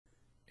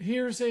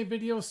Here's a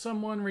video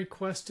someone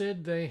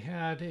requested. They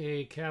had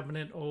a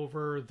cabinet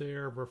over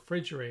their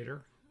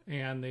refrigerator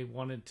and they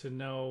wanted to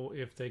know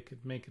if they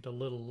could make it a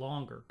little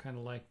longer, kind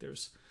of like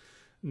there's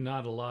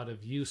not a lot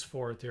of use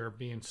for it there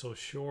being so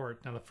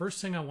short. Now, the first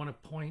thing I want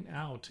to point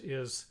out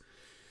is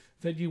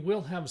that you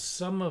will have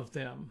some of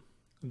them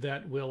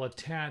that will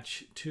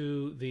attach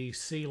to the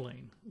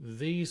ceiling.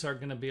 These are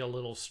going to be a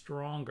little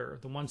stronger.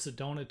 The ones that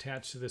don't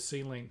attach to the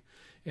ceiling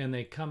and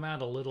they come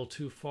out a little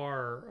too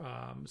far,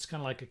 it's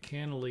kind of like a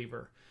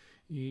cantilever.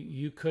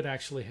 You could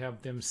actually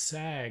have them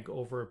sag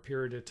over a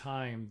period of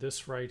time.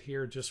 This right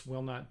here just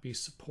will not be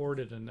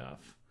supported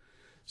enough.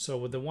 So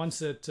with the ones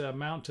that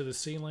mount to the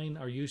ceiling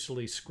are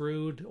usually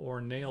screwed or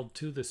nailed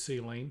to the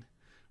ceiling,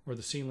 or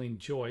the ceiling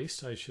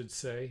joist, I should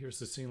say. Here's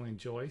the ceiling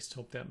joist.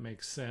 Hope that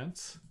makes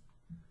sense.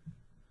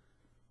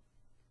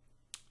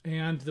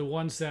 And the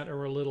ones that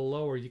are a little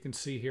lower, you can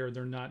see here,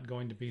 they're not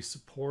going to be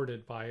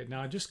supported by it.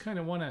 Now, I just kind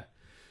of want to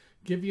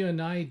give you an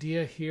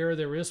idea here.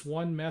 There is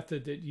one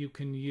method that you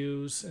can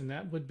use, and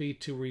that would be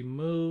to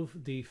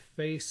remove the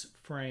face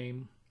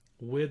frame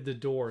with the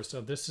door. So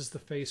this is the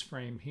face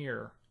frame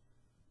here.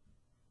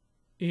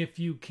 If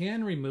you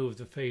can remove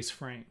the face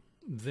frame,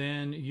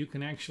 then you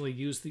can actually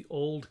use the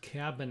old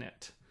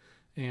cabinet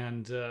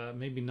and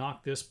maybe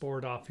knock this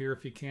board off here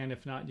if you can.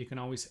 If not, you can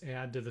always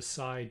add to the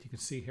side. You can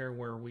see here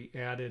where we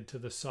added to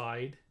the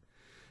side.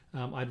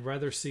 I'd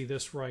rather see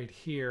this right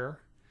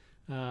here.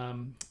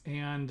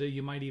 And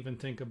you might even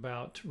think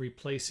about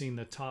replacing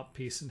the top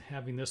piece and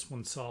having this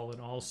one solid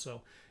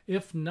also.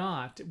 If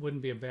not, it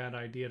wouldn't be a bad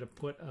idea to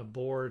put a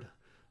board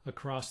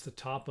across the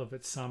top of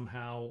it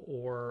somehow,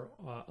 or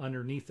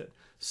underneath it.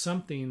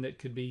 Something that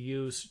could be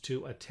used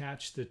to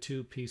attach the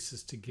two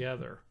pieces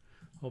together.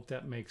 Hope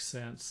that makes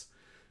sense.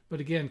 But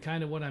again,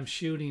 kind of what I'm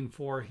shooting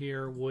for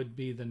here would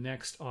be the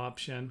next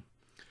option,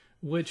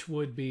 which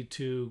would be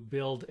to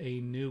build a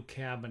new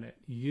cabinet.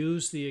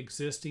 Use the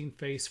existing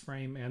face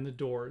frame and the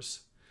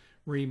doors.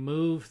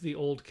 Remove the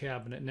old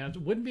cabinet. Now,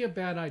 it wouldn't be a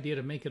bad idea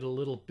to make it a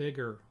little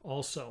bigger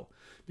also,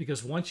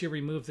 because once you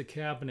remove the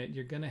cabinet,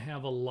 you're going to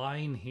have a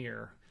line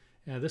here.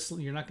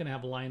 You're not going to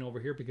have a line over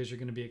here because you're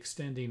going to be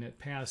extending it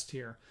past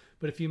here.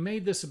 But if you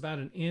made this about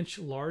an inch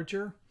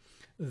larger,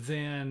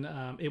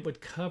 then it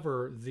would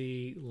cover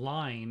the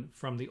line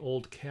from the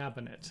old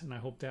cabinet. And I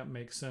hope that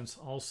makes sense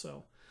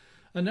also.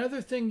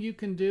 Another thing you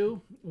can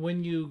do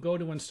when you go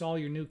to install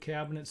your new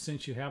cabinet,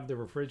 since you have the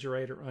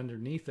refrigerator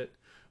underneath it,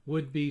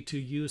 would be to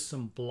use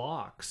some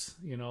blocks.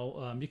 You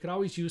could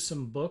always use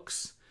some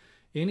books,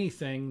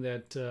 anything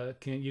that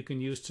you can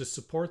use to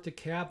support the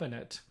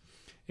cabinet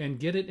and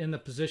get it in the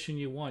position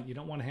you want. You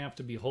don't want to have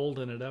to be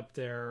holding it up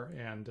there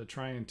and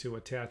trying to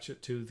attach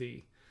it to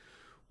the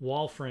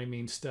wall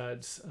framing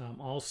studs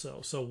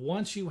also. So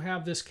once you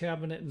have this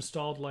cabinet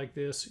installed like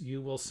this,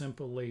 you will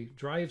simply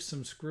drive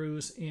some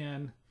screws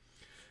in.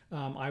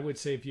 I would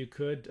say if you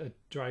could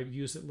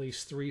use at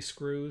least 3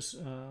 screws,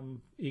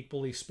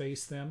 equally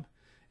space them,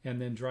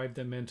 and then drive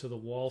them into the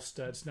wall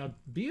studs. Now,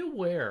 be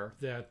aware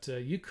that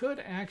you could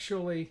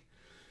actually,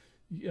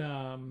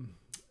 I'm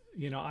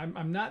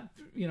not,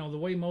 the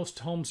way most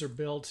homes are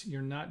built,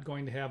 you're not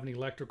going to have any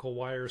electrical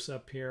wires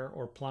up here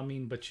or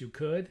plumbing, but you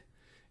could.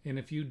 And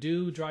if you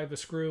do drive a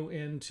screw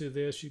into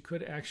this, you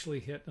could actually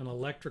hit an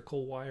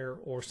electrical wire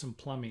or some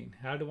plumbing.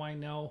 How do I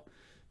know?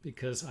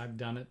 Because I've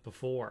done it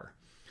before.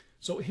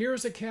 So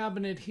here's a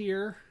cabinet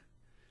here,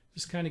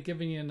 just kind of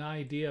giving you an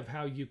idea of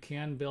how you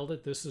can build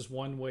it. This is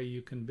one way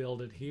you can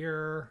build it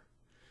here.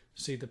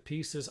 See the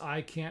pieces.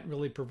 I can't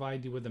really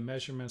provide you with the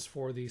measurements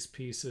for these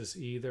pieces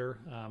either.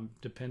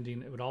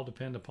 It would all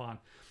depend upon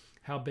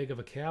how big of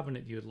a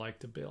cabinet you'd like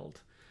to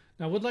build.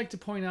 Now, I would like to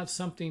point out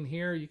something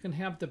here. You can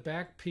have the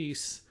back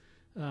piece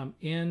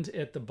end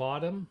at the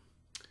bottom,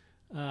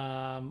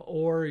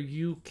 or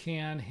you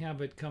can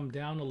have it come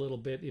down a little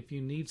bit if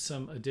you need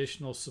some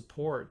additional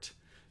support.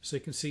 So you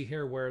can see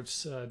here where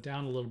it's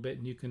down a little bit,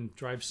 and you can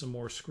drive some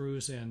more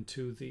screws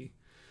into the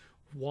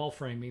wall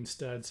framing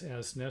studs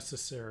as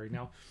necessary.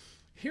 Now,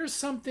 here's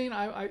something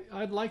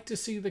I'd like to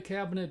see the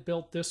cabinet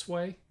built this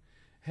way.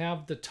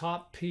 Have the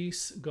top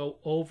piece go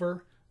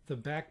over the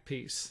back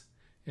piece,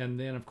 and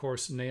then, of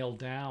course, nail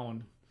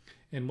down.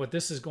 And what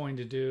this is going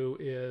to do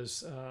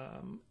is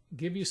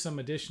give you some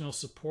additional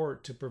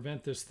support to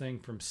prevent this thing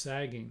from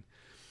sagging.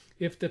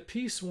 If the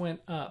piece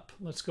went up,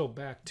 let's go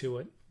back to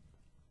it.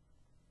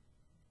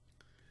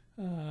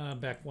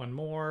 Back one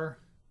more.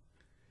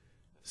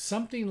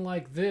 Something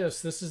like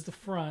this. This is the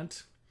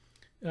front.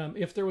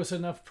 If there was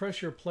enough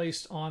pressure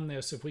placed on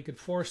this, if we could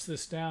force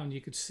this down,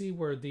 you could see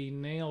where the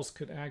nails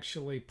could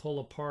actually pull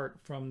apart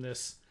from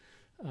this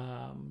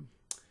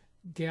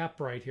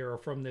gap right here, or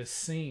from this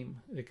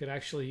seam. You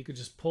could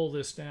just pull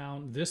this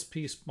down. This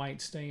piece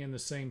might stay in the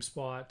same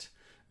spot,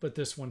 but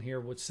this one here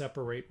would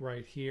separate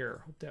right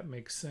here. Hope that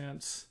makes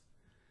sense.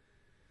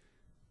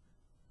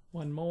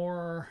 One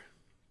more.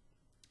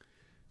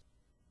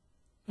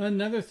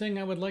 Another thing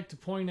I would like to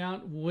point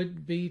out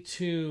would be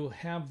to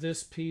have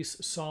this piece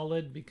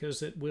solid,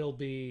 because it will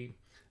be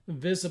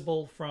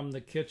visible from the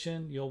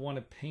kitchen. You'll want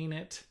to paint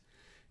it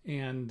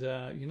And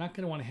you're not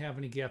going to want to have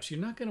any gaps. You're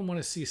not going to want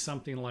to see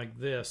something like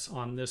this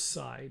on this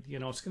side. You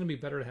know, it's going to be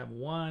better to have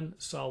one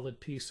solid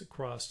piece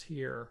across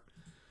here.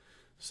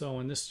 So,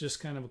 and this is just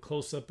kind of a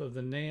close-up of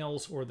the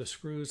nails or the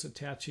screws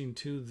attaching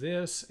to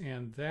this,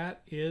 and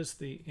that is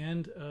the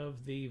end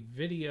of the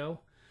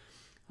video.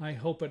 I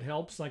hope it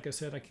helps. Like I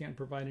said, I can't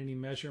provide any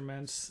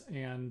measurements,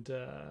 and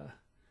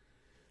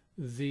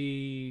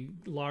the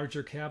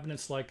larger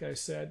cabinets, like I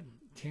said,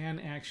 can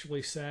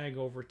actually sag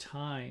over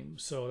time.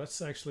 So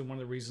that's actually one of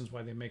the reasons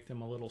why they make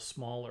them a little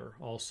smaller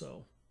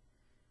also.